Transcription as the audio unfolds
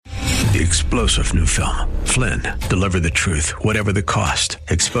The explosive new film, Flynn, deliver the truth, whatever the cost,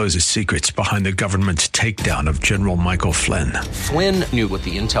 exposes secrets behind the government's takedown of General Michael Flynn. Flynn knew what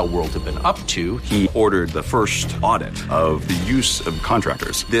the intel world had been up to. He ordered the first audit of the use of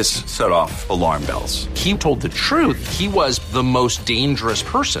contractors. This set off alarm bells. He told the truth. He was the most dangerous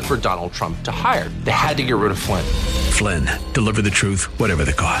person for Donald Trump to hire. They had to get rid of Flynn. Flynn, deliver the truth, whatever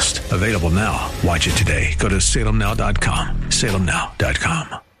the cost. Available now. Watch it today. Go to salemnow.com.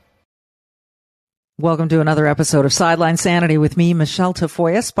 salemnow.com. Welcome to another episode of Sideline Sanity with me, Michelle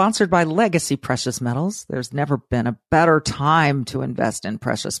Tafoya, sponsored by Legacy Precious Metals. There's never been a better time to invest in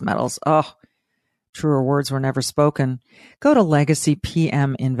precious metals. Oh, truer words were never spoken. Go to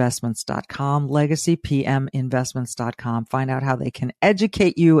legacypminvestments.com, legacypminvestments.com. Find out how they can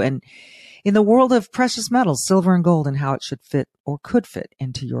educate you and in the world of precious metals, silver and gold, and how it should fit or could fit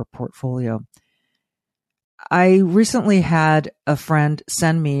into your portfolio. I recently had a friend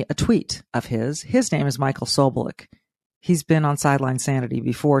send me a tweet of his. His name is Michael Sobolik. He's been on Sideline Sanity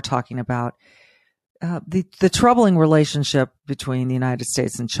before talking about the troubling relationship between the United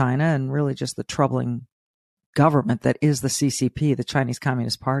States and China, and really just the troubling government that is the CCP, the Chinese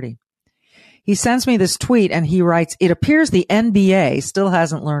Communist Party. He sends me this tweet and he writes, "It appears the NBA still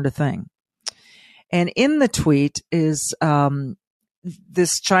hasn't learned a thing." And in the tweet is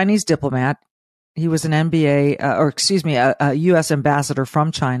this Chinese diplomat. He was an a U.S. ambassador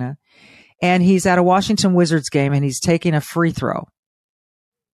from China. And he's at a Washington Wizards game and he's taking a free throw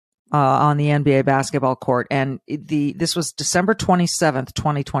on the NBA basketball court. And this was December 27th,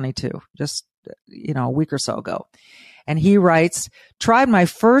 2022, just, a week or so ago. And he writes, "Tried my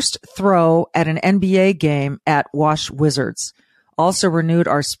first throw at an NBA game at Wash Wizards. Also renewed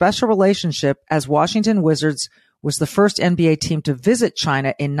our special relationship as Washington Wizards was the first NBA team to visit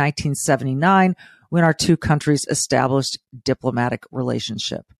China in 1979 when our two countries established diplomatic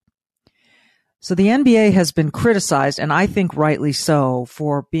relationship." So the NBA has been criticized, and I think rightly so,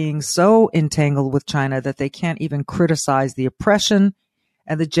 for being so entangled with China that they can't even criticize the oppression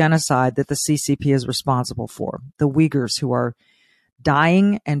and the genocide that the CCP is responsible for. The Uyghurs who are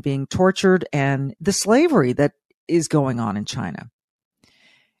dying and being tortured, and the slavery that is going on in China.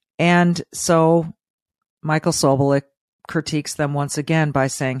 And so Michael Sobolik critiques them once again by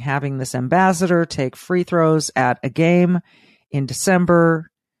saying having this ambassador take free throws at a game in December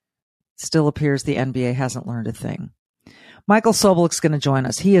still appears the NBA hasn't learned a thing. Michael Sobolik's going to join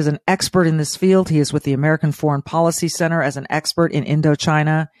us. He is an expert in this field. He is with the American Foreign Policy Center as an expert in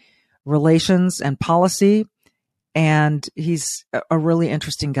Indochina relations and policy. And he's a really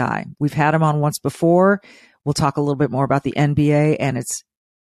interesting guy. We've had him on once before. We'll talk a little bit more about the NBA and its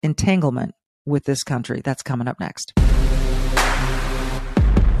entanglement with this country. That's coming up next.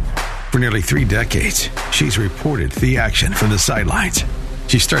 For nearly 3 decades, she's reported the action from the sidelines.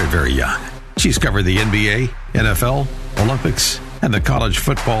 She started very young. She's covered the NBA, NFL, Olympics, and the college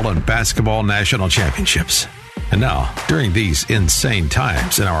football and basketball national championships. And now, during these insane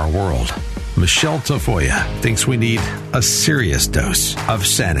times in our world, Michelle Tafoya thinks we need a serious dose of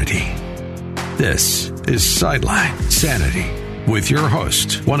sanity. This is Sideline Sanity with your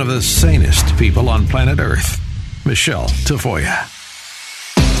host, one of the sanest people on planet Earth, Michelle Tafoya.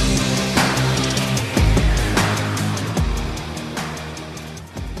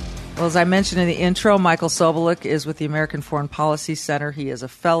 Well, as I mentioned in the intro, Michael Sobolik is with the American Foreign Policy Center. He is a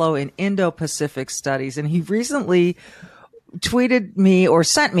fellow in Indo-Pacific Studies, and he recently tweeted me or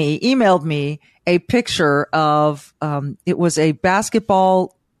emailed me a picture of, it was a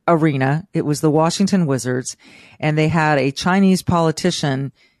basketball arena. It was the Washington Wizards, and they had a Chinese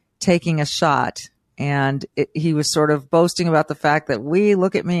politician taking a shot. And he was sort of boasting about the fact that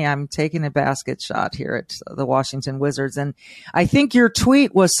look at me, I'm taking a basket shot here at the Washington Wizards. And I think your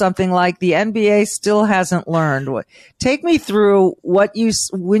tweet was something like the NBA still hasn't learned. Take me through when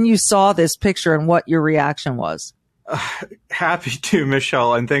you saw this picture and what your reaction was. Happy to,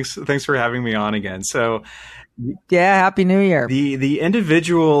 Michelle, and thanks for having me on again. So, yeah, Happy New Year. The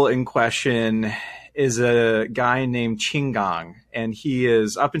individual in question is a guy named Qin Gang, and he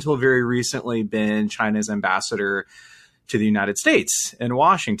is up until very recently been China's ambassador to the United States in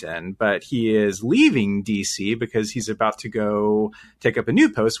Washington, but he is leaving DC because he's about to go take up a new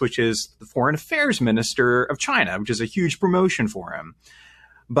post, which is the Foreign Affairs Minister of China, which is a huge promotion for him.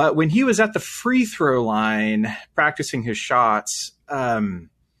 But when he was at the free throw line practicing his shots,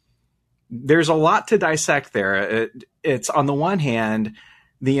 there's a lot to dissect there. It's on the one hand,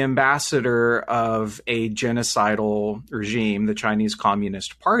 the ambassador of a genocidal regime, the Chinese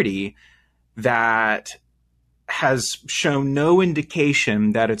Communist Party, that has shown no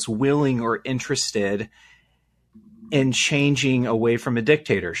indication that it's willing or interested in changing away from a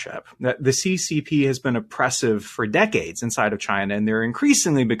dictatorship. The CCP has been oppressive for decades inside of China, and they're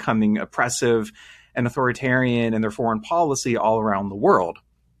increasingly becoming oppressive and authoritarian in their foreign policy all around the world.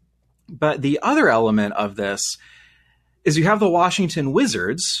 But the other element of this is you have the Washington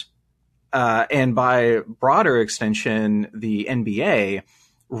Wizards, and by broader extension, the NBA,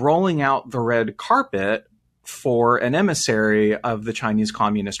 rolling out the red carpet for an emissary of the Chinese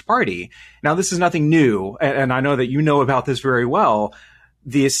Communist Party. Now, this is nothing new, and I know that you know about this very well.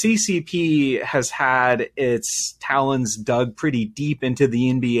 The CCP has had its talons dug pretty deep into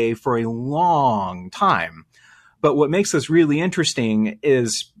the NBA for a long time. But what makes this really interesting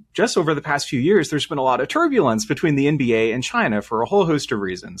is just over the past few years, there's been a lot of turbulence between the NBA and China for a whole host of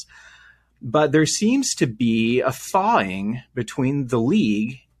reasons. But there seems to be a thawing between the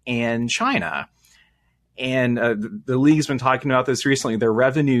league and China. And the league's been talking about this recently. Their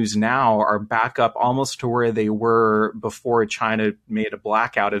revenues now are back up almost to where they were before China made a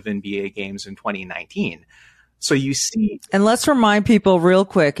blackout of NBA games in 2019. So you see, and let's remind people real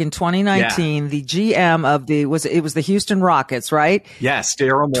quick, in 2019, the GM of it was the Houston Rockets, right? Yes,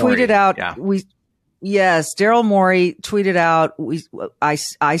 Daryl Morey tweeted out, Daryl Morey tweeted out,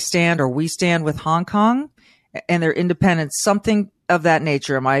 I stand, or we stand with Hong Kong and their independence, something of that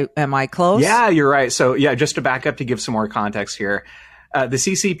nature. Am I close? Yeah, you're right. So yeah, just to back up, to give some more context here, the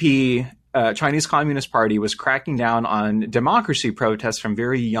CCP, Chinese Communist Party, was cracking down on democracy protests from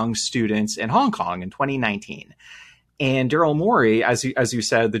very young students in Hong Kong in 2019. And Daryl Morey, as you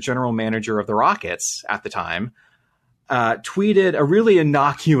said, the general manager of the Rockets at the time, tweeted a really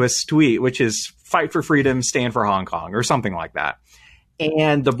innocuous tweet, which is "Fight for freedom, stand for Hong Kong," or something like that.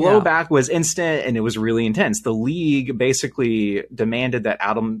 And the blowback was instant, and it was really intense. The league basically demanded that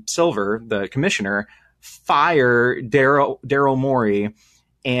Adam Silver, the commissioner, fire Daryl Morey.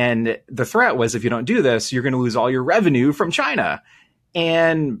 And the threat was, if you don't do this, you're going to lose all your revenue from China.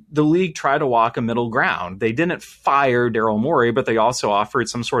 And the league tried to walk a middle ground. They didn't fire Daryl Morey, but they also offered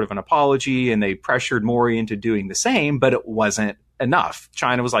some sort of an apology, and they pressured Morey into doing the same, but it wasn't enough.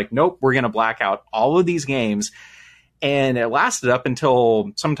 China was like, nope, we're going to black out all of these games. And it lasted up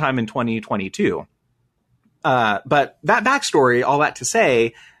until sometime in 2022. But that backstory, all that to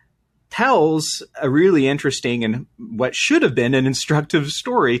say, tells a really interesting and what should have been an instructive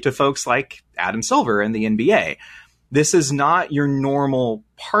story to folks like Adam Silver and the NBA. This is not your normal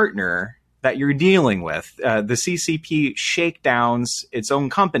partner that you're dealing with. The CCP shakedowns its own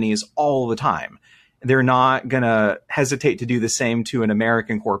companies all the time. They're not going to hesitate to do the same to an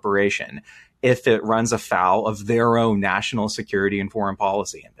American corporation if it runs afoul of their own national security and foreign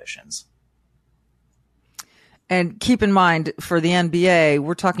policy ambitions. And keep in mind, for the NBA,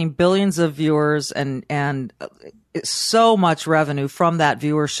 we're talking billions of viewers and so much revenue from that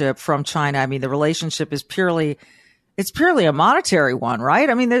viewership from China. I mean, the relationship is purely a monetary one,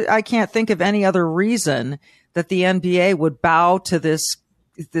 right? I mean, I can't think of any other reason that the NBA would bow to this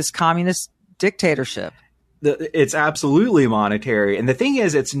communist dictatorship. It's absolutely monetary. And the thing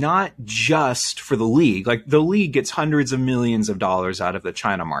is, it's not just for the league. Like, the league gets hundreds of millions of dollars out of the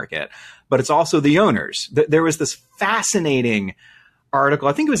China market, but it's also the owners. There was this fascinating article,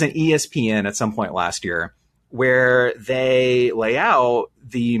 I think it was an ESPN at some point last year, where they lay out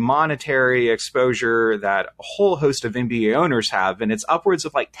the monetary exposure that a whole host of NBA owners have. And it's upwards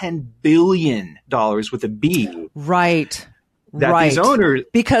of like $10 billion with a B. Right. That these owners,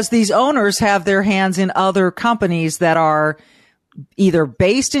 because these owners have their hands in other companies that are either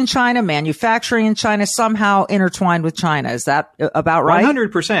based in China, manufacturing in China, somehow intertwined with China. Is that about right?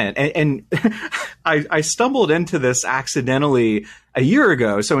 100%. And I stumbled into this accidentally a year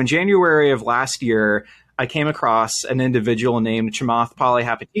ago. So in January of last year, I came across an individual named Chamath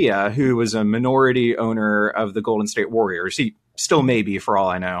Palihapitiya, who was a minority owner of the Golden State Warriors. He still may be, for all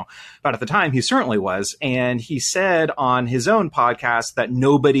I know. But at the time, he certainly was. And he said on his own podcast that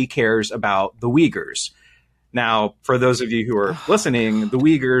nobody cares about the Uyghurs. Now, for those of you who are listening, the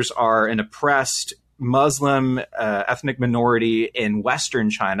Uyghurs are an oppressed Muslim ethnic minority in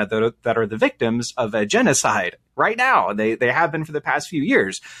Western China that are the victims of a genocide right now. They have been for the past few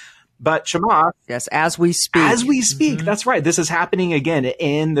years. But Chamath... Yes, as we speak. As we speak. Mm-hmm. That's right. This is happening again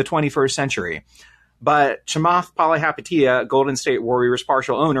in the 21st century. But Chamath Palihapitiya, Golden State Warriors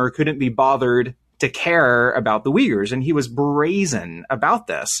partial owner, couldn't be bothered to care about the Uyghurs. And he was brazen about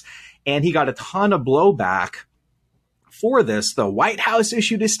this. And he got a ton of blowback for this. The White House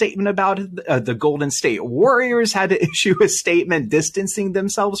issued a statement about it. The Golden State Warriors had to issue a statement distancing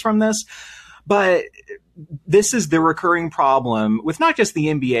themselves from this. But this is the recurring problem with not just the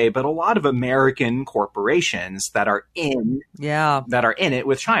NBA, but a lot of American corporations that are in it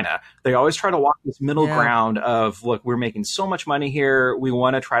with China. They always try to walk this middle ground of, look, we're making so much money here. We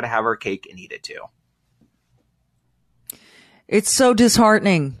want to try to have our cake and eat it too. It's so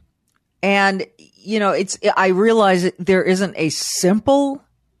disheartening. And, I realize there isn't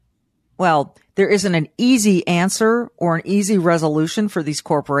there isn't an easy answer or an easy resolution for these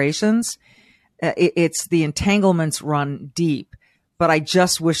corporations. It's the entanglements run deep, but I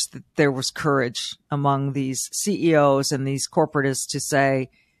just wish that there was courage among these CEOs and these corporatists to say,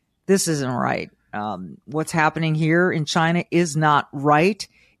 this isn't right. What's happening here in China is not right.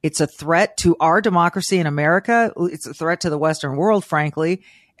 It's a threat to our democracy in America. It's a threat to the Western world, frankly,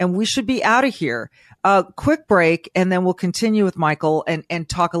 and we should be out of here. Quick break, and then we'll continue with Michael and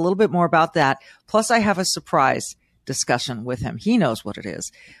talk a little bit more about that. Plus, I have a surprise discussion with him. He knows what it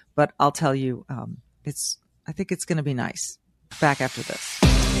is. But I'll tell you, I think it's going to be nice. Back after this.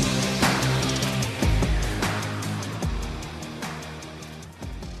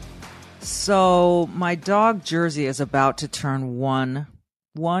 So my dog Jersey is about to turn 1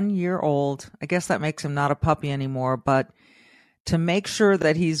 year old. I guess that makes him not a puppy anymore, but to make sure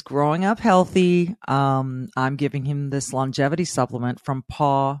that he's growing up healthy, I'm giving him this longevity supplement from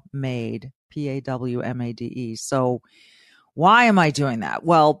Paw Made, PAWMADE. So why am I doing that?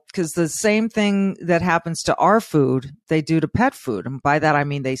 Well, because the same thing that happens to our food, they do to pet food. And by that, I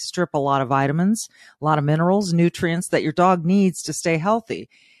mean they strip a lot of vitamins, a lot of minerals, nutrients that your dog needs to stay healthy.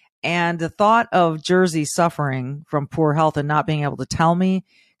 And the thought of Jersey suffering from poor health and not being able to tell me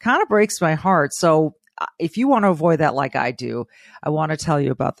kind of breaks my heart. So if you want to avoid that like I do, I want to tell you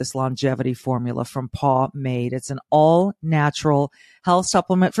about this longevity formula from Paw Made. It's an all-natural health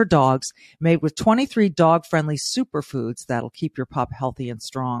supplement for dogs made with 23 dog-friendly superfoods that'll keep your pup healthy and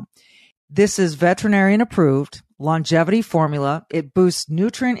strong. This is veterinarian approved longevity formula. It boosts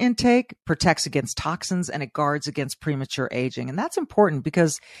nutrient intake, protects against toxins, and it guards against premature aging. And that's important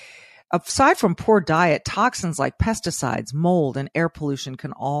because aside from poor diet, toxins like pesticides, mold, and air pollution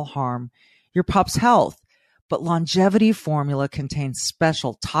can all harm your pup's health. But longevity formula contains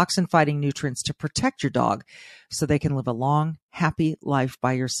special toxin-fighting nutrients to protect your dog so they can live a long, happy life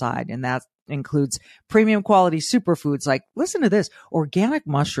by your side. And that includes premium quality superfoods like, listen to this, organic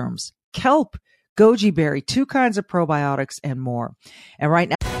mushrooms, kelp, goji berry, 2 kinds of probiotics, and more. And right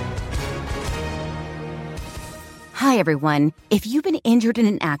now, Hi, everyone. If you've been injured in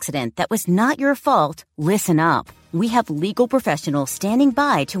an accident that was not your fault, listen up. We have legal professionals standing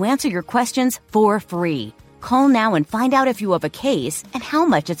by to answer your questions for free. Call now and find out if you have a case and how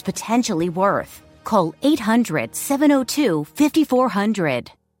much it's potentially worth. Call 800-702-5400.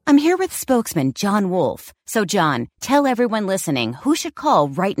 I'm here with spokesman John Wolf. So, John, tell everyone listening who should call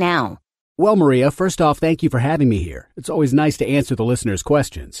right now. Well, Maria, first off, thank you for having me here. It's always nice to answer the listeners'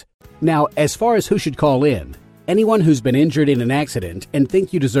 questions. Now, as far as who should call in, anyone who's been injured in an accident and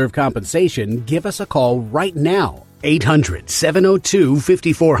think you deserve compensation, give us a call right now.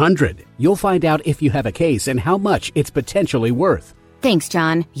 800-702-5400. You'll find out if you have a case and how much it's potentially worth. Thanks,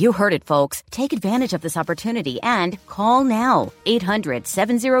 John. You heard it, folks. Take advantage of this opportunity and call now.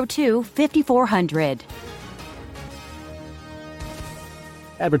 800-702-5400.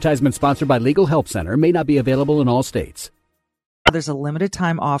 Advertisement sponsored by Legal Help Center. May not be available in all states. there's a limited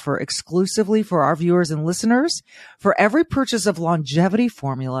time offer exclusively for our viewers and listeners. For every purchase of longevity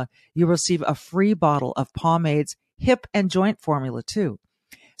formula, you receive a free bottle of Paw Made's hip and joint formula too.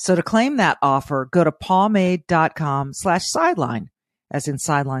 So to claim that offer, go to pawmade.com/sideline, as in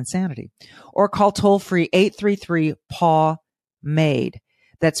sideline sanity, or call toll free 833-PAW-MADE.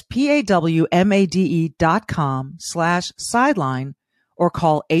 That's PAWMADE.com/sideline, or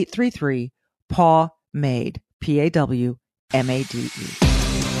call 833-PAW-MADE, PAWMADE.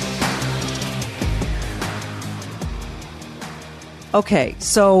 Okay,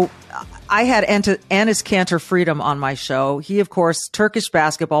 so I had Enes Kanter Freedom on my show. He, of course, Turkish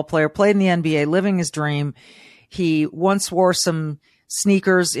basketball player, played in the NBA, living his dream. He once wore some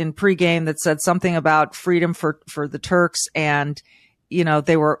sneakers in pregame that said something about freedom for the Turks. And, you know,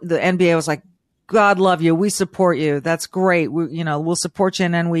 the NBA was like, God love you. We support you. That's great. We'll support you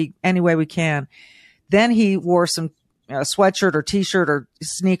in any way we can. Then he wore some sweatshirt or t-shirt or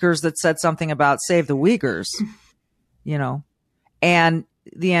sneakers that said something about save the Uyghurs, and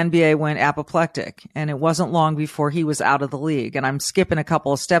the NBA went apoplectic, and it wasn't long before he was out of the league. And I'm skipping a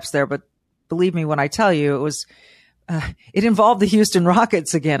couple of steps there, but believe me when I tell you, it was it involved the Houston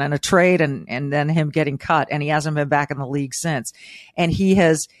Rockets again and a trade and then him getting cut, and he hasn't been back in the league since. And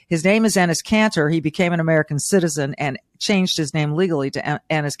his name is Enes Kanter. He became an American citizen and changed his name legally to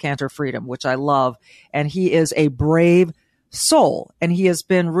Enes Kanter Freedom, which I love. And he is a brave soul, and he has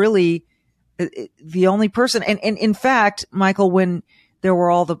been really the only person. And in fact, Michael, when there were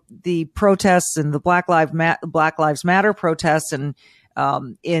all the protests and the Black Lives Matter protests and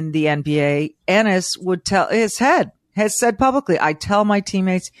in the NBA, Enes would has said publicly, I tell my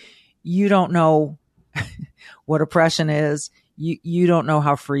teammates, you don't know what oppression is. You don't know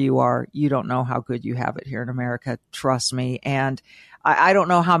how free you are. You don't know how good you have it here in America. Trust me. And I don't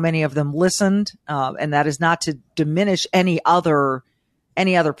know how many of them listened. And that is not to diminish any other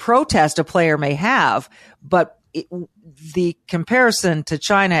protest a player may have, but the comparison to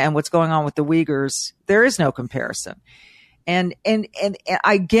China and what's going on with the Uyghurs, there is no comparison. And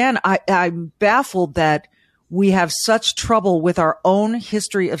again, I'm baffled that we have such trouble with our own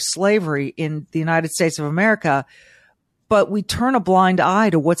history of slavery in the United States of America, but we turn a blind eye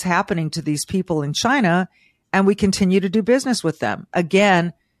to what's happening to these people in China, and we continue to do business with them.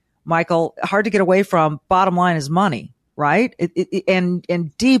 Again, Michael, hard to get away from. Bottom line is money, right?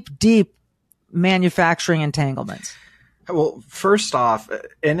 And deep manufacturing entanglements. Well, first off,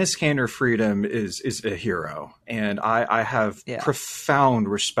 Enes Kanter Freedom is a hero, and I have profound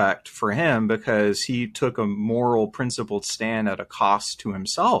respect for him because he took a moral, principled stand at a cost to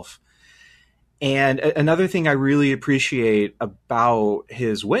himself. And another thing I really appreciate about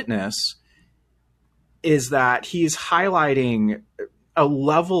his witness is that he's highlighting a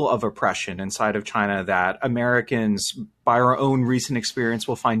level of oppression inside of China that Americans, by our own recent experience,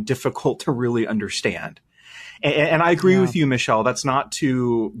 will find difficult to really understand. And I agree with you, Michelle. That's not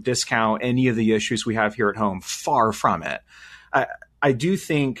to discount any of the issues we have here at home. Far from it. I do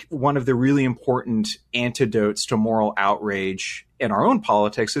think one of the really important antidotes to moral outrage in our own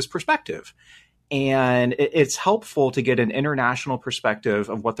politics is perspective. And it's helpful to get an international perspective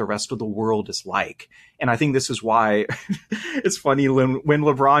of what the rest of the world is like. And I think this is why it's funny when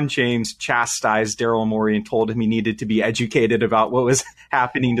LeBron James chastised Daryl Morey and told him he needed to be educated about what was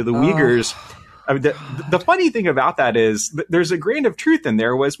happening to the Uyghurs. I mean, the funny thing about that is there's a grain of truth in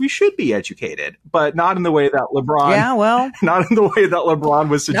there was we should be educated, but not in the way that LeBron, not in the way that LeBron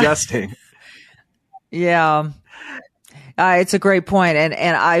was suggesting. Yeah. It's a great point.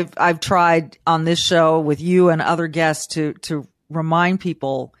 And I've tried on this show with you and other guests to remind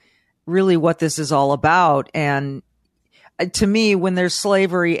people really what this is all about. And to me, when there's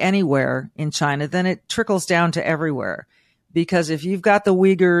slavery anywhere in China, then it trickles down to everywhere. Because if you've got the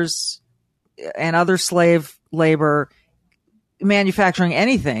Uyghurs and other slave labor manufacturing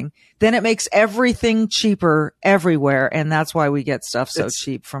anything, then it makes everything cheaper everywhere. And that's why we get stuff so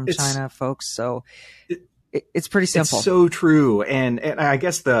cheap from China, folks. So it's pretty simple. It's so true. And I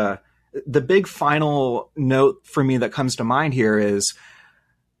guess the big final note for me that comes to mind here is,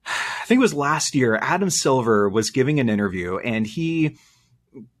 I think it was last year, Adam Silver was giving an interview and he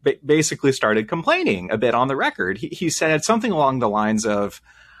basically started complaining a bit on the record. He said something along the lines of,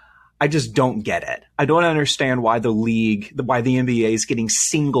 I just don't get it. I don't understand why the NBA is getting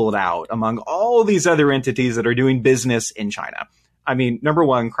singled out among all these other entities that are doing business in China. I mean, number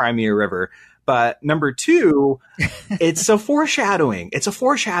one, Crimea River. But number two, it's a foreshadowing. It's a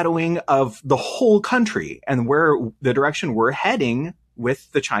foreshadowing of the whole country and where the direction we're heading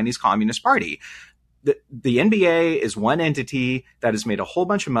with the Chinese Communist Party. The NBA is one entity that has made a whole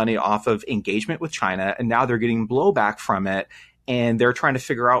bunch of money off of engagement with China, and now they're getting blowback from it. And they're trying to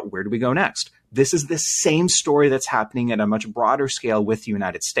figure out, where do we go next? This is the same story that's happening at a much broader scale with the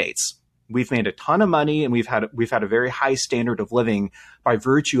United States. We've made a ton of money and we've had a very high standard of living by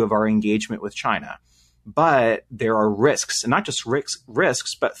virtue of our engagement with China. But there are risks, and not just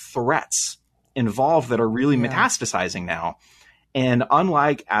risks, but threats involved that are really metastasizing now. And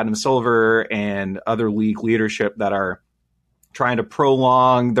unlike Adam Silver and other league leadership that are trying to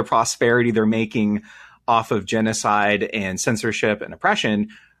prolong the prosperity they're making off of genocide and censorship and oppression,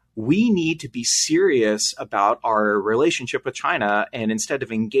 we need to be serious about our relationship with China, and instead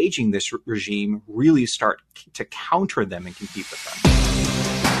of engaging this regime, really start to counter them and compete with them.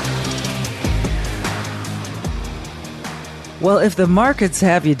 Well, if the markets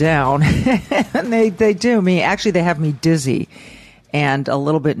have you down, and they do me, actually they have me dizzy and a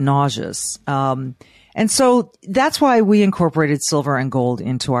little bit nauseous. And so that's why we incorporated silver and gold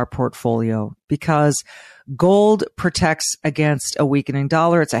into our portfolio, because gold protects against a weakening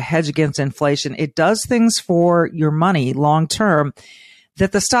dollar. It's a hedge against inflation. It does things for your money long term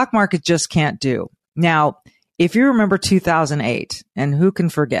that the stock market just can't do. Now, if you remember 2008, and who can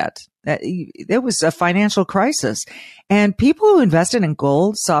forget, It was a financial crisis, and people who invested in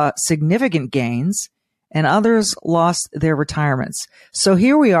gold saw significant gains, and others lost their retirements. So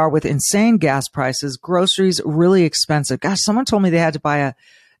here we are with insane gas prices, groceries really expensive. Gosh, someone told me they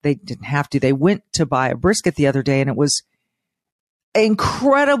didn't have to, they went to buy a brisket the other day, and it was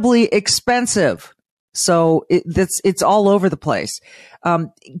incredibly expensive. So it's all over the place.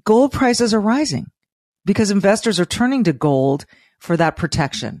 Gold prices are rising because investors are turning to gold for that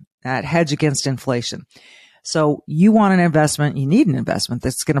protection, that hedge against inflation. So you want an investment, you need an investment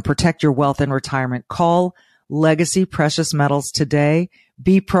that's going to protect your wealth in retirement. Call Legacy Precious Metals today.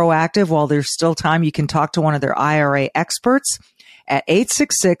 Be proactive while there's still time. You can talk to one of their IRA experts at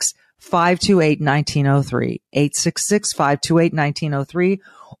 866-528-1903, 866-528-1903,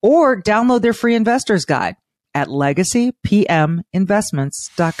 or download their free investors guide at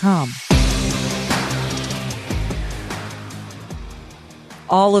legacypminvestments.com.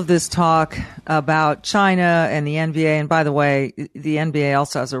 All of this talk about China and the NBA, and by the way, the NBA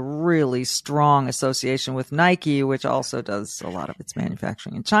also has a really strong association with Nike, which also does a lot of its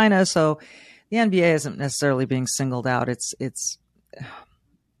manufacturing in China. So the NBA isn't necessarily being singled out. It's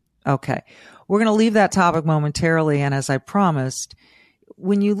okay. We're going to leave that topic momentarily. And as I promised,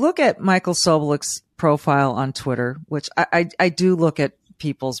 when you look at Michael Sobolik's profile on Twitter, which I do look at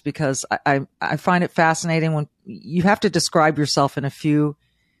people's because I find it fascinating when you have to describe yourself in a few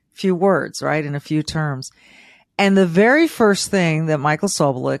words, right? In a few terms. And the very first thing that Michael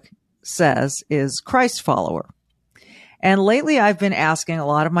Sobolik says is Christ follower. And lately I've been asking a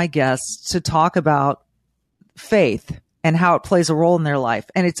lot of my guests to talk about faith and how it plays a role in their life.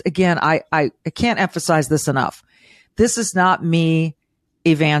 And it's, again, I can't emphasize this enough. This is not me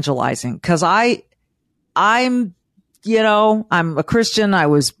evangelizing because I'm a Christian. I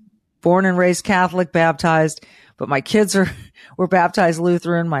was born and raised Catholic, baptized, but my kids were baptized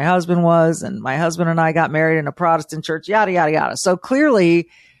Lutheran. My husband was, and my husband and I got married in a Protestant church, yada, yada, yada. So clearly,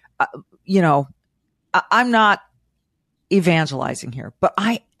 I'm not evangelizing here, but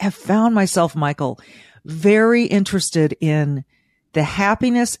I have found myself, Michael, very interested in the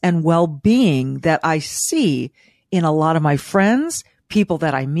happiness and well-being that I see in a lot of my friends, people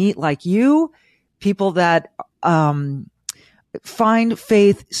that I meet like you, people that find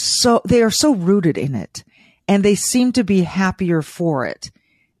faith they are so rooted in it, and they seem to be happier for it.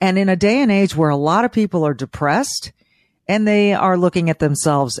 And in a day and age where a lot of people are depressed and they are looking at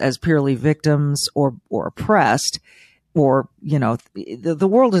themselves as purely victims or oppressed, or, the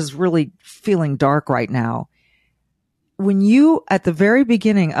world is really feeling dark right now. When you, at the very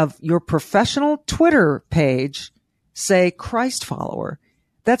beginning of your professional Twitter page, say Christ follower,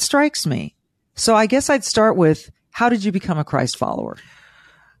 that strikes me. So I guess I'd start with, how did you become a Christ follower?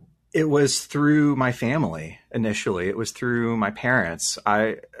 It was through my family initially. It was through my parents.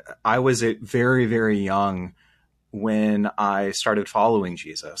 I was very, very young when I started following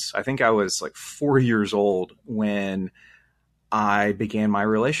Jesus. I think I was like 4 years old when I began my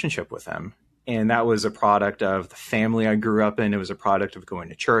relationship with him. And that was a product of the family I grew up in. It was a product of going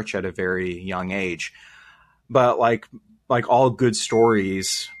to church at a very young age. But like all good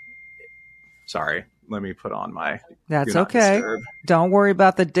stories, sorry, let me put on my... That's okay. Don't worry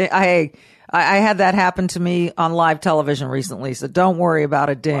about the ding. I had that happen to me on live television recently, so don't worry about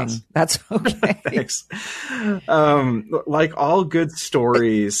a ding. That's okay. Thanks. Like all good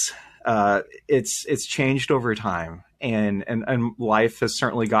stories, it's changed over time, and life has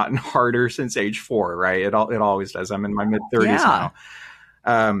certainly gotten harder since age 4. Right? It always does. I'm in my mid-30s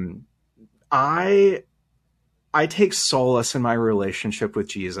now. I take solace in my relationship with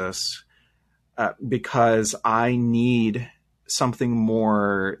Jesus because I need something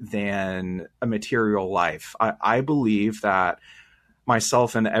more than a material life. I believe that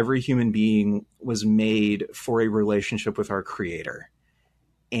myself and every human being was made for a relationship with our Creator.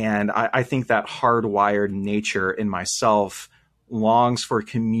 And I think that hardwired nature in myself longs for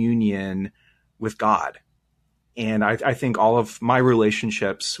communion with God. And I think all of my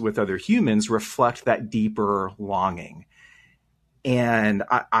relationships with other humans reflect that deeper longing. And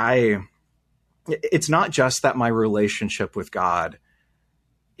it's not just that my relationship with God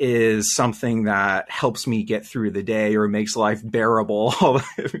is something that helps me get through the day or makes life bearable.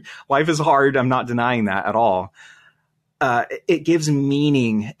 Life is hard. I'm not denying that at all. It gives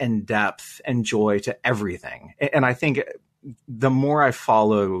meaning and depth and joy to everything. And I think the more I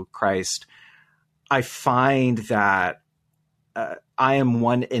follow Christ, I find that I am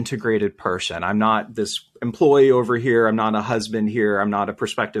one integrated person. I'm not this employee over here. I'm not a husband here. I'm not a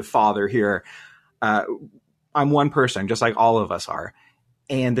prospective father here. I'm one person, just like all of us are.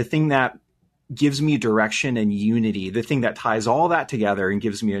 And the thing that gives me direction and unity, the thing that ties all that together and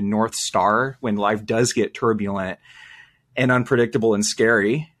gives me a North Star when life does get turbulent and unpredictable and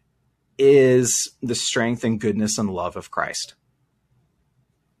scary, is the strength and goodness and love of Christ.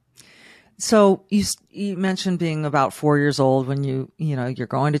 So you mentioned being about 4 years old when you're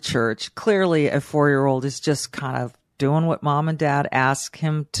going to church. Clearly, a 4-year-old is just kind of doing what mom and dad ask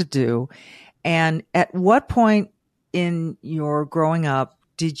him to do. And at what point in your growing up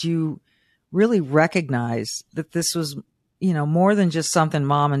did you really recognize that this was, more than just something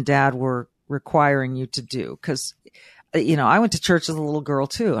mom and dad were requiring you to do? Because, I went to church as a little girl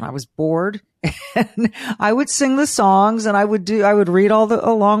too, and I was bored. And I would sing the songs, and I would read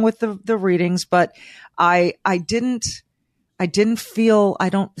along with the readings, but I don't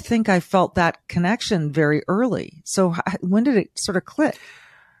think I felt that connection very early. So when did it sort of click?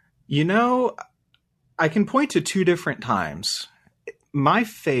 I can point to 2 different times. My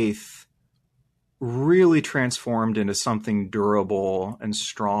faith really transformed into something durable and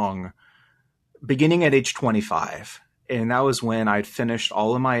strong beginning at age 25. And that was when I'd finished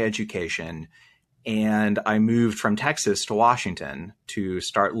all of my education and I moved from Texas to Washington to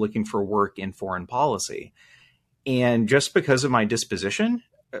start looking for work in foreign policy. And just because of my disposition,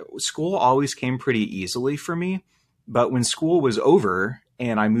 school always came pretty easily for me. But when school was over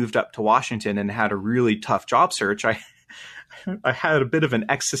and I moved up to Washington and had a really tough job search, I had a bit of an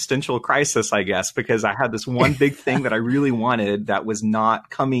existential crisis, I guess, because I had this one big thing that I really wanted that was not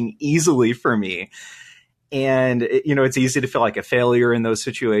coming easily for me. And, it's easy to feel like a failure in those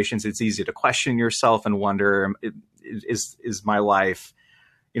situations. It's easy to question yourself and wonder, is my life,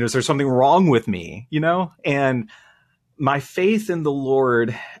 is there something wrong with me, And my faith in the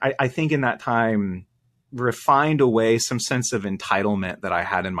Lord, I think in that time, refined away some sense of entitlement that I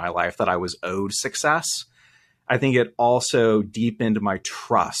had in my life, that I was owed success. I think it also deepened my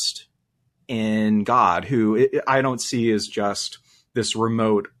trust in God, who I don't see as just this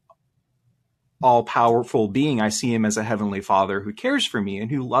remote, all-powerful being. I see him as a heavenly Father who cares for me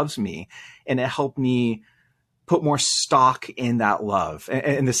and who loves me. And it helped me put more stock in that love.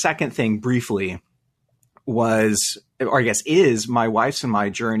 And the second thing, briefly, was, or I guess is, my wife's and my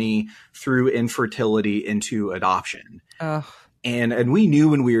journey through infertility into adoption. And we knew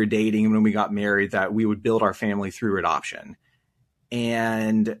when we were dating and when we got married that we would build our family through adoption.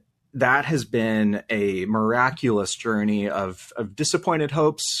 And that has been a miraculous journey of disappointed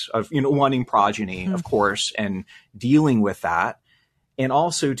hopes, of, wanting progeny, of course, and dealing with that. And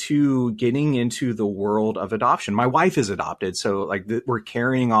also to getting into the world of adoption. My wife is adopted, so we're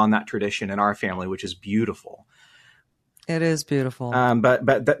carrying on that tradition in our family, which is beautiful. It is beautiful. But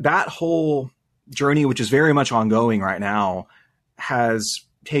that whole journey, which is very much ongoing right now, has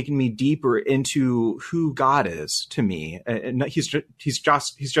taken me deeper into who God is to me. And he's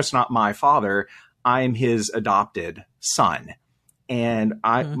just not my father. I'm his adopted son. And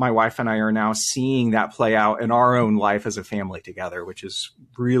my wife and I are now seeing that play out in our own life as a family together, which is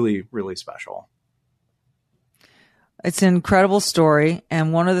really, really special. It's an incredible story.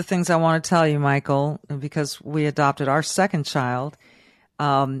 And one of the things I want to tell you, Michael, because we adopted our second child,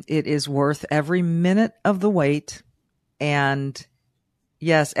 it is worth every minute of the wait. And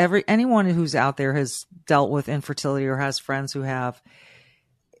yes, anyone who's out there has dealt with infertility or has friends who have.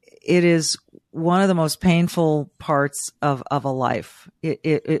 It is one of the most painful parts of a life.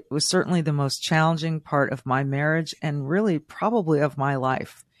 It was certainly the most challenging part of my marriage and really probably of my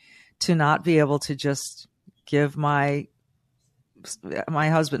life, to not be able to just give my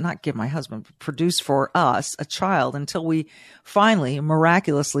husband, but produce for us a child until we finally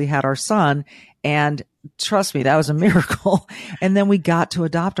miraculously had our son. And trust me, that was a miracle. And then we got to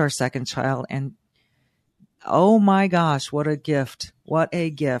adopt our second child, and oh my gosh, what a gift. What a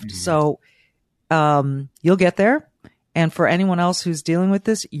gift. Mm-hmm. So, you'll get there. And for anyone else who's dealing with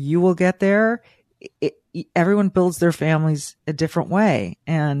this, you will get there. Everyone builds their families a different way.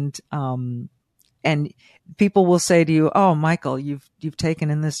 And people will say to you, "Oh, Michael, you've taken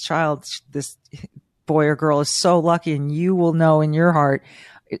in this child, this boy or girl is so lucky." And you will know in your heart,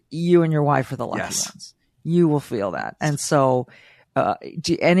 you and your wife are the lucky ones. You will feel that. And so,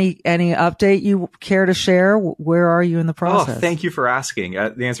 any update you care to share? Where are you in the process? Oh, thank you for asking.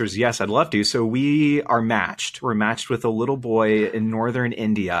 The answer is yes, I'd love to. So we are matched. We're matched with a little boy in northern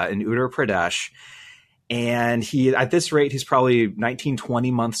India, in Uttar Pradesh. And at this rate, he's probably 19,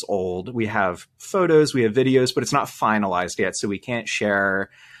 20 months old. We have photos, we have videos, but it's not finalized yet. So we can't share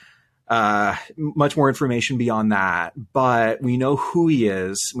much more information beyond that. But we know who he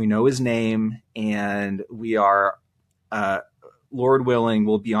is. We know his name. And we are, Lord willing,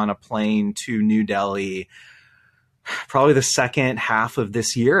 we'll be on a plane to New Delhi probably the second half of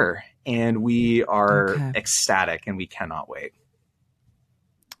this year. and we are ecstatic and we cannot wait.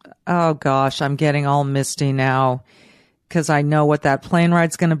 Oh gosh, I'm getting all misty now because I know what that plane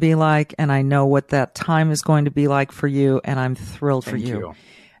ride's going to be like, and I know what that time is going to be like for you, and I'm thrilled for you.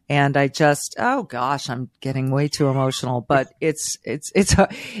 And I just, oh gosh, I'm getting way too emotional, but it's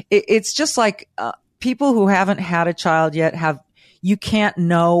just like people who haven't had a child yet you can't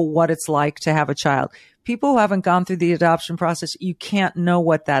know what it's like to have a child. People who haven't gone through the adoption process, you can't know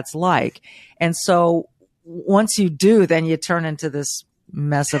what that's like. And so once you do, then you turn into this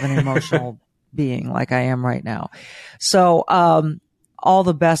mess of an emotional being like I am right now. So, all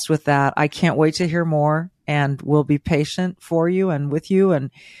the best with that. I can't wait to hear more, and we'll be patient for you and with you.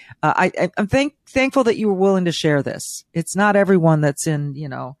 And, I'm thankful that you were willing to share this. It's not everyone that's in,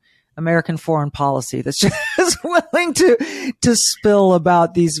 American foreign policy that's just willing to spill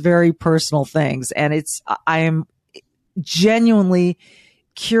about these very personal things. And I am genuinely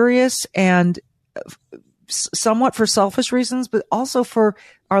curious, and somewhat for selfish reasons, but also for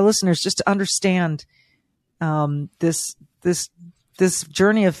our listeners, just to understand this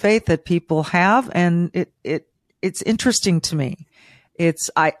journey of faith that people have, and it's interesting to me.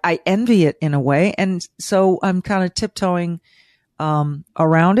 I envy it in a way, and so I'm kind of tiptoeing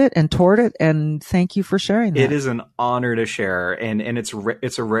around it and toward it. And thank you for sharing that. It is an honor to share, and it's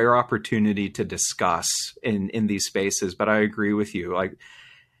a rare opportunity to discuss in these spaces. But I agree with you, like,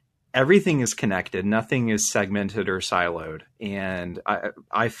 everything is connected. Nothing is segmented or siloed. And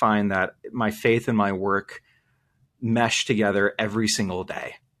I find that my faith and my work mesh together every single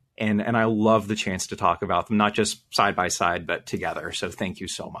day. And I love the chance to talk about them, not just side by side, but together. So thank you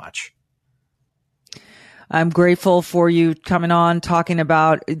so much. I'm grateful for you coming on, talking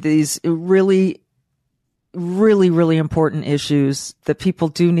about these really, really, really important issues that people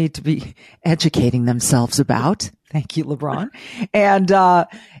do need to be educating themselves about. Thank you, LeBron.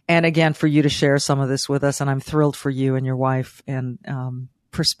 And again, for you to share some of this with us. And I'm thrilled for you and your wife and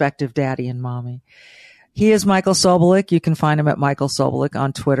prospective daddy and mommy. He is Michael Sobolik. You can find him at Michael Sobolik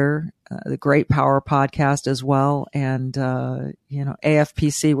on Twitter, the Great Power Podcast as well. And,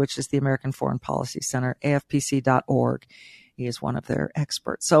 AFPC, which is the American Foreign Policy Center, afpc.org. He is one of their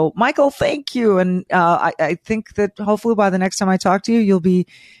experts. So, Michael, thank you. And I think that hopefully by the next time I talk to you, you'll be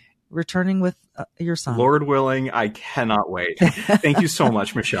returning with your son. Lord willing, I cannot wait. Thank you so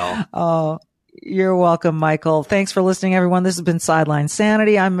much, Michelle. Oh, you're welcome, Michael. Thanks for listening, everyone. This has been Sideline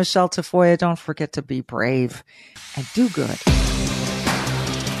Sanity. I'm Michelle Tafoya. Don't forget to be brave and do good.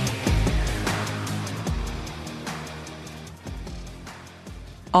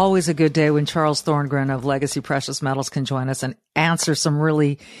 Always a good day when Charles Thorngren of Legacy Precious Metals can join us and answer some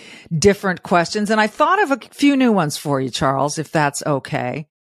really different questions. And I thought of a few new ones for you, Charles, if that's okay.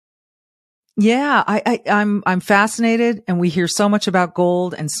 Yeah, I'm fascinated, and we hear so much about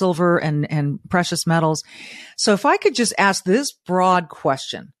gold and silver and precious metals. So if I could just ask this broad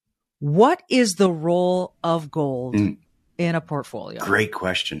question, what is the role of gold in a portfolio? Great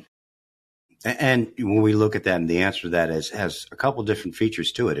question. And when we look at that, and the answer to that has a couple different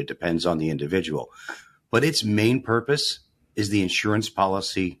features to it. It depends on the individual, but its main purpose is the insurance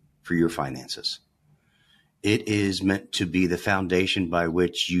policy for your finances. It is meant to be the foundation by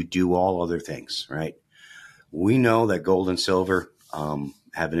which you do all other things, right? We know that gold and silver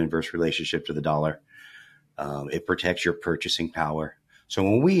have an inverse relationship to the dollar. It protects your purchasing power. So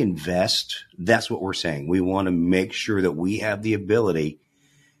when we invest, that's what we're saying. We want to make sure that we have the ability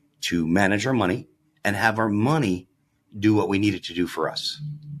to manage our money and have our money do what we need it to do for us.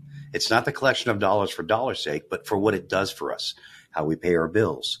 It's not the collection of dollars for dollar's sake, but for what it does for us, how we pay our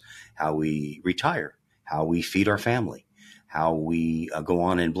bills, how we retire, how we feed our family, how we go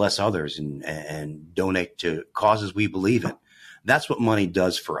on and bless others and donate to causes we believe in. That's what money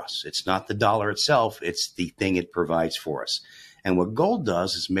does for us. It's not the dollar itself. It's the thing it provides for us. And what gold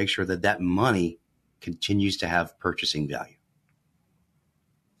does is make sure that that money continues to have purchasing value.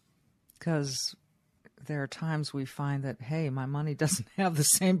 Because there are times we find that, hey, my money doesn't have the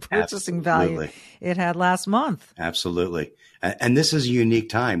same purchasing value it had last month. Absolutely. And this is a unique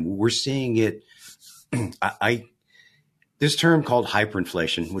time. We're seeing it. This term called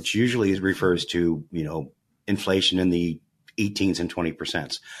hyperinflation, which usually refers to, inflation in the 18s and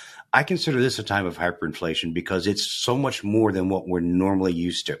 20%. I consider this a time of hyperinflation because it's so much more than what we're normally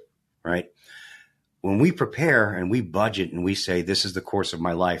used to, right? When we prepare and we budget and we say, this is the course of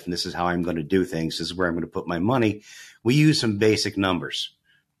my life and this is how I'm going to do things, this is where I'm going to put my money, we use some basic numbers.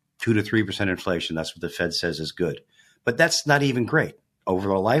 2 to 3% inflation, that's what the Fed says is good. But that's not even great.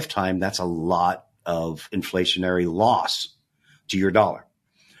 Over a lifetime, that's a lot of inflationary loss to your dollar.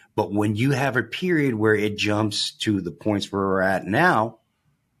 But when you have a period where it jumps to the points where we're at now,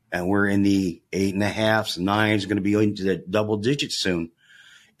 and we're in the 8.5s, 9s, going to be into the double digits soon.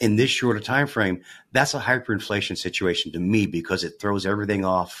 In this short a time frame, that's a hyperinflation situation to me because it throws everything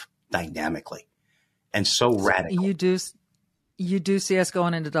off dynamically and so radical. You do see us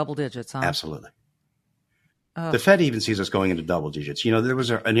going into double digits, huh? Absolutely. The Fed even sees us going into double digits. You know, there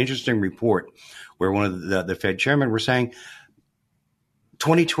was an interesting report where one of the Fed chairmen were saying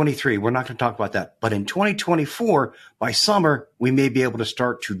 2023, we're not going to talk about that. But in 2024, by summer, we may be able to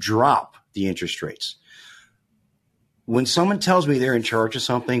start to drop the interest rates. When someone tells me they're in charge of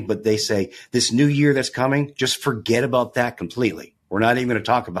something, but they say this new year that's coming, just forget about that completely. We're not even going to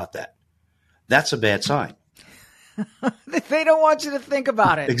talk about that. That's a bad sign. They don't want you to think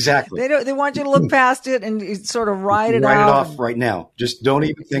about it. Exactly. They want you to look past it and sort of write it off right now. Just don't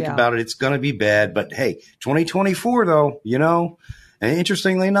even think about it. It's going to be bad. But hey, 2024 though, you know, and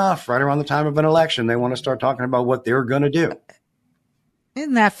interestingly enough, right around the time of an election, they want to start talking about what they're going to do.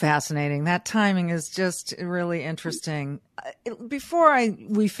 Isn't that fascinating? That timing is just really interesting. Before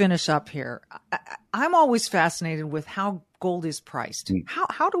we finish up here, I'm always fascinated with how gold is priced.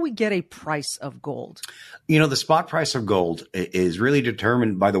 How do we get a price of gold? You know, the spot price of gold is really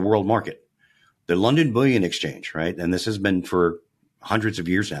determined by the world market. The London Bullion Exchange, right? And this has been for hundreds of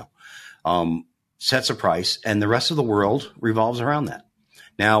years now, sets a price, and the rest of the world revolves around that.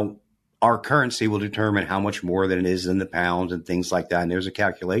 Now, our currency will determine how much more than it is in the pounds and things like that. And there's a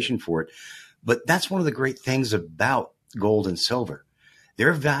calculation for it. But that's one of the great things about gold and silver.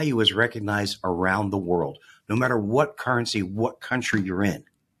 Their value is recognized around the world. No matter what currency, what country you're in,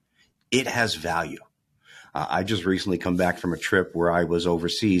 it has value. I just recently come back from a trip where I was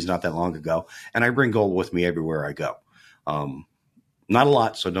overseas not that long ago, and I bring gold with me everywhere I go. Not a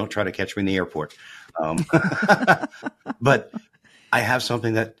lot, so don't try to catch me in the airport. But I have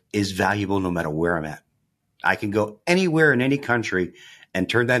something that is valuable no matter where I'm at. I can go anywhere in any country and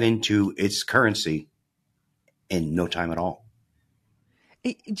turn that into its currency in no time at all.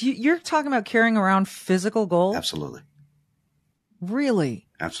 You're talking about carrying around physical gold? Absolutely. Really?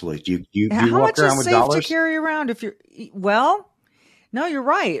 Absolutely. You How walk much around is with safe dollars? to carry around if you're no, you're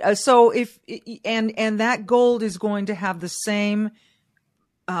right. So if and that gold is going to have the same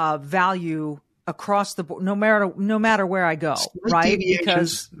value across the board, no matter where I go, Slight right?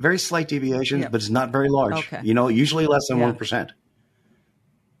 Because very slight deviations, but it's not very large. Okay. You know, usually less than 1%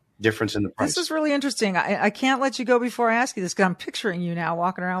 difference in the price. This is really interesting. I can't let you go before I ask you this because I'm picturing you now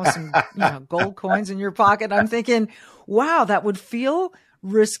walking around with some gold coins in your pocket. I'm thinking, wow, that would feel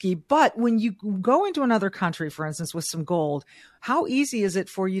risky. But when you go into another country, for instance, with some gold, how easy is it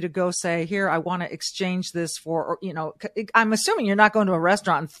for you to go say, here, I want to exchange this for, I'm assuming you're not going to a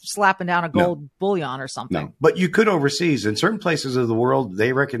restaurant and slapping down a gold bullion or something. No, but you could overseas. In certain places of the world,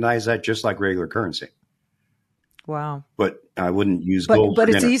 they recognize that just like regular currency. Wow. But I wouldn't use gold. But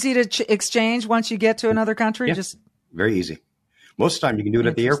it's easy to exchange once you get to another country? Yeah, just very easy. Most of the time you can do it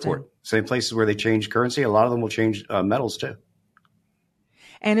at the airport. Same places where they change currency. A lot of them will change metals too.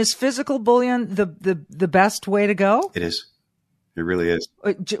 And is physical bullion the best way to go? It is. It really is.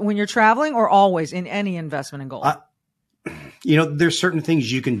 When you're traveling or always in any investment in gold? There's certain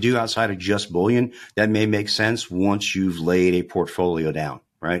things you can do outside of just bullion that may make sense once you've laid a portfolio down,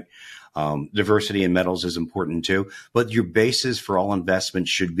 right? Diversity in metals is important too, but your basis for all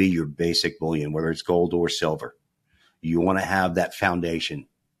investments should be your basic bullion, whether it's gold or silver. You want to have that foundation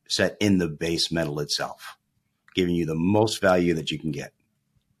set in the base metal itself, giving you the most value that you can get.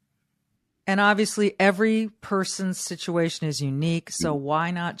 And obviously, every person's situation is unique. So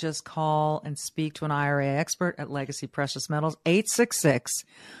why not just call and speak to an IRA expert at Legacy Precious Metals,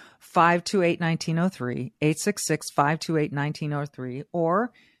 866-528-1903, 866-528-1903,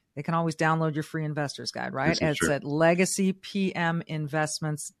 or they can always download your free investor's guide, right? It's at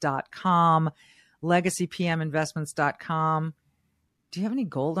legacypminvestments.com, legacypminvestments.com. Do you have any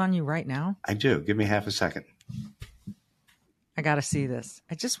gold on you right now? I do. Give me half a second. I got to see this.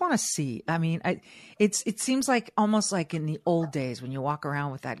 I just want to see. I mean, it seems like almost like in the old days when you walk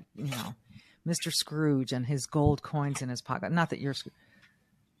around with that, Mr. Scrooge and his gold coins in his pocket. Not that you're Scrooge.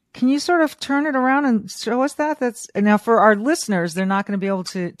 Can you sort of turn it around and show us that? That's now for our listeners. They're not going to be able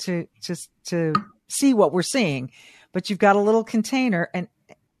to see what we're seeing, but you've got a little container and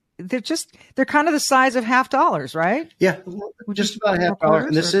they're kind of the size of $50, right? Yeah. Just about $50.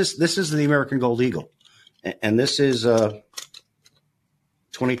 And this is the American Gold Eagle. And this is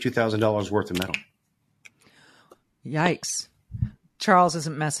 $22,000 worth of metal. Yikes. Charles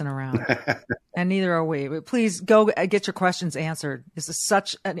isn't messing around, and neither are we. But please go get your questions answered. This is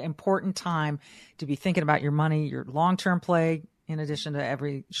such an important time to be thinking about your money, your long-term play, in addition to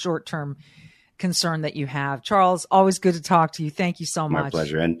every short-term concern that you have. Charles, always good to talk to you. Thank you so much. My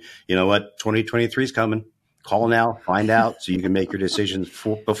pleasure. And you know what? 2023 is coming. Call now, find out so you can make your decisions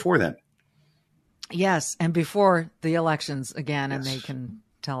before then. Yes, and before the elections again, and they can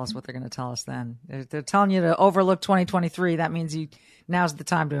tell us what they're going to tell us then. They're telling you to overlook 2023. That means now's the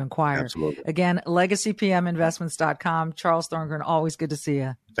time to inquire. Absolutely. Again, legacypminvestments.com. Charles Thorngren, always good to see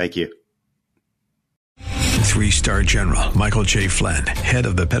you. Thank you. 3-star General Michael J. Flynn, head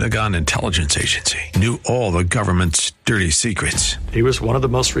of the Pentagon Intelligence Agency, knew all the government's dirty secrets. He was one of the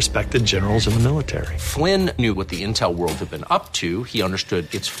most respected generals in the military. Flynn knew what the intel world had been up to. He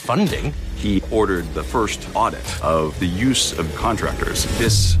understood its funding. He ordered the first audit of the use of contractors.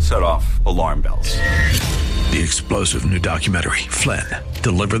 This set off alarm bells. The explosive new documentary, Flynn,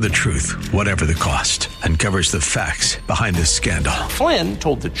 Deliver the Truth, Whatever the Cost, uncovers the facts behind this scandal. Flynn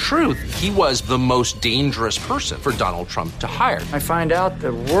told the truth. He was the most dangerous person for Donald Trump to hire. I find out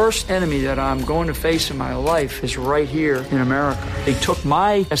the worst enemy that I'm going to face in my life is right here in America. They took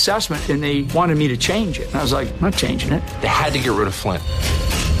my assessment and they wanted me to change it. And I was like, I'm not changing it. They had to get rid of Flynn.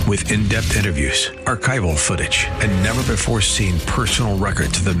 With in-depth interviews, archival footage, and never-before-seen personal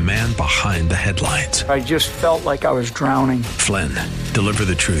records of the man behind the headlines. I just felt like I was drowning. Flynn, Deliver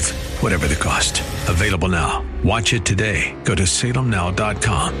the Truth, Whatever the Cost. Available now. Watch it today. Go to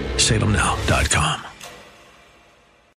salemnow.com. salemnow.com.